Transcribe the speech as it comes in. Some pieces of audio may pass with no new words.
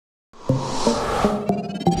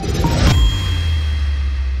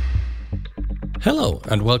Hello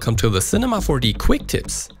and welcome to the Cinema 4D Quick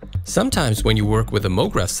Tips. Sometimes when you work with a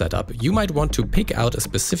MoGraph setup, you might want to pick out a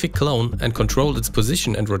specific clone and control its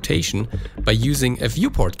position and rotation by using a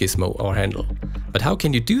viewport gizmo or handle. But how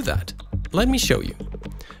can you do that? Let me show you.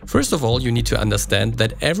 First of all, you need to understand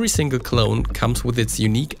that every single clone comes with its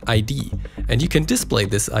unique ID, and you can display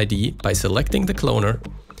this ID by selecting the cloner,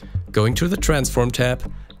 going to the Transform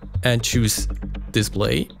tab and choose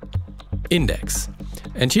Display Index.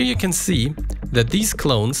 And here you can see that these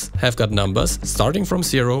clones have got numbers starting from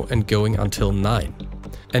 0 and going until 9.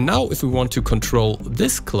 And now if we want to control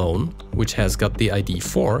this clone, which has got the ID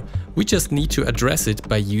 4, we just need to address it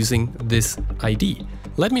by using this ID.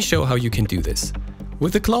 Let me show how you can do this.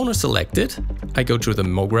 With the cloner selected, I go to the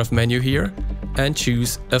MoGraph menu here and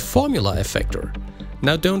choose a formula effector.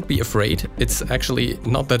 Now don't be afraid, it's actually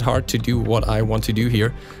not that hard to do what I want to do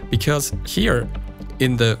here, because here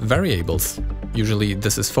in the variables, usually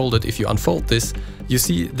this is folded, if you unfold this, you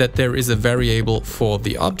see that there is a variable for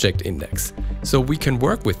the object index. So we can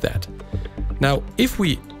work with that. Now, if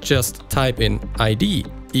we just type in ID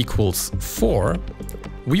equals 4,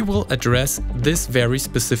 we will address this very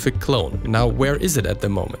specific clone. Now, where is it at the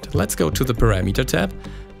moment? Let's go to the parameter tab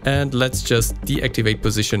and let's just deactivate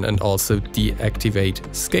position and also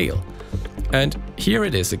deactivate scale. And here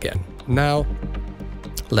it is again. Now,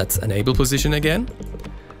 let's enable position again.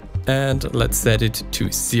 And let's set it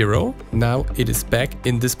to 0. Now it is back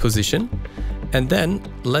in this position. And then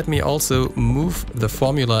let me also move the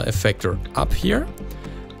formula effector up here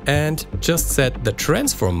and just set the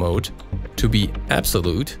transform mode to be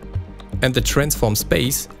absolute and the transform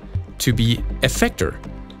space to be effector.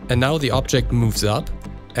 And now the object moves up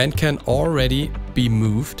and can already be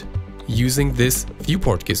moved using this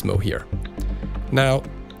viewport gizmo here. Now,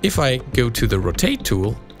 if I go to the rotate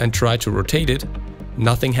tool and try to rotate it,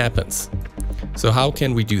 nothing happens. So how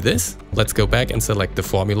can we do this? Let's go back and select the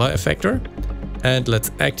formula effector and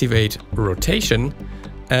let's activate rotation.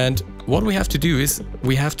 And what we have to do is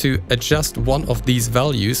we have to adjust one of these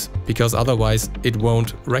values, because otherwise it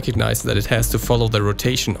won't recognize that it has to follow the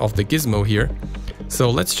rotation of the gizmo here. So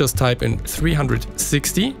let's just type in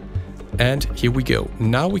 360 and here we go.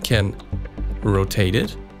 Now we can rotate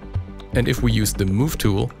it, and if we use the move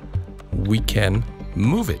tool, we can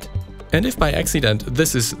move it. And if by accident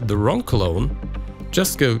this is the wrong clone,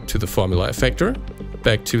 just go to the formula effector,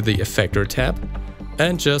 back to the effector tab,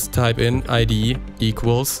 and just type in ID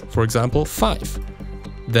equals, for example, 5.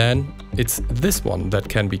 Then it's this one that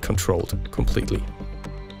can be controlled completely.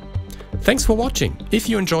 Thanks for watching. If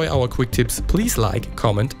you enjoy our quick tips, please like,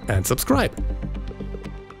 comment and subscribe.